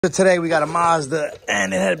So today we got a Mazda,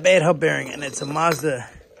 and it had a bad hub bearing, and it's a Mazda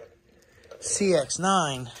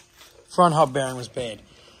CX-9. Front hub bearing was bad.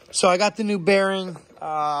 So I got the new bearing.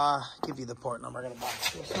 Give you the part number. I got a box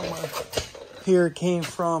here somewhere. Here it came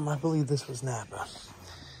from, I believe this was Napa.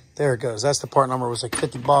 There it goes. That's the part number. It was like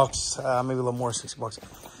 50 bucks, maybe a little more, 60 bucks.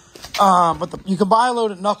 But you can buy a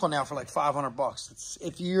loaded knuckle now for like 500 bucks. It's,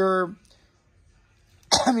 if you're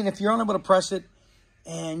unable to press it,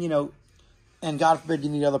 and and God forbid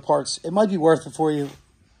you need other parts, it might be worth it for you.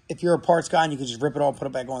 If you're a parts guy and you can just rip it all, put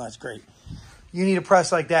it back on, that's great. You need a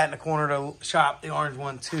press like that in the corner of the shop, the orange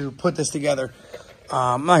one, to put this together.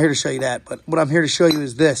 I'm not here to show you that, but what I'm here to show you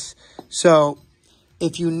is this. So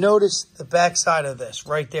if you notice the back side of this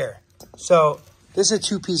right there. So this is a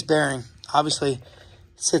two-piece bearing. Obviously, it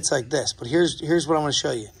sits like this, but here's what I want to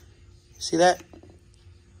show you. See that?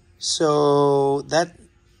 So that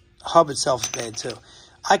hub itself is bad too.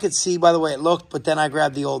 I could see by the way it looked, but then I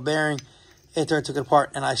grabbed the old bearing after I took it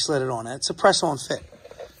apart and I slid it on. It's a press-on fit.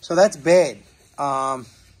 So that's bad.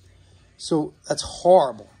 So that's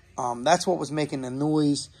horrible. That's what was making the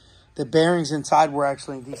noise. The bearings inside were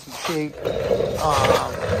actually in decent shape.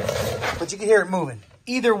 But you can hear it moving.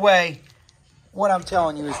 Either way, what I'm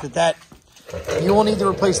telling you is that you will need to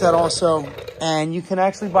replace that also. And you can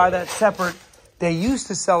actually buy that separate. They used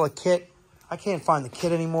to sell a kit. I can't find the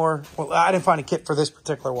kit anymore. Well, I didn't find a kit for this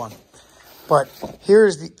particular one. But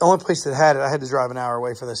here's the only place that had it. I had to drive an hour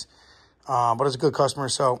away for this. But it's a good customer,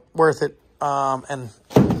 so worth it. And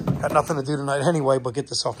got nothing to do tonight anyway, but get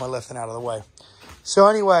this off my left and out of the way. So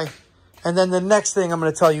anyway, and then the next thing I'm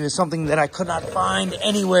going to tell you is something that I could not find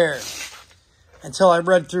anywhere until I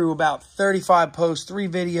read through about 35 posts, 3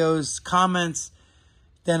 videos, comments.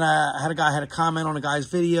 Then I had a guy had a comment on a guy's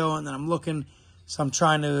video, and then I'm looking. So I'm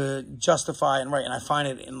trying to justify and write, and I find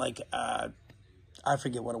it in like, I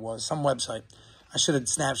forget what it was, some website. I should have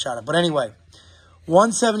snapshot it. But anyway,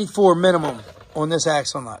 174 minimum on this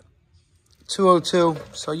axle nut. 202,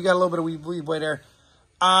 so you got a little bit of leeway there.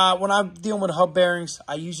 When I'm dealing with hub bearings,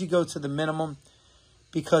 I usually go to the minimum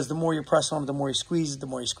because the more you press on it, the more you squeeze it,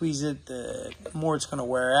 the more it's going to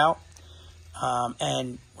wear out.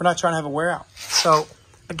 And we're not trying to have it wear out. So,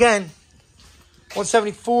 again,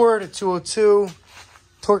 174 to 202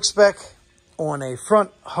 torque spec on a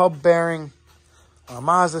front hub bearing on a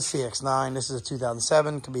Mazda CX-9. This is a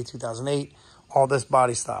 2007, could be 2008, all this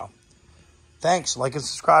body style. Thanks. Like and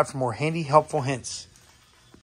subscribe for more handy, helpful hints.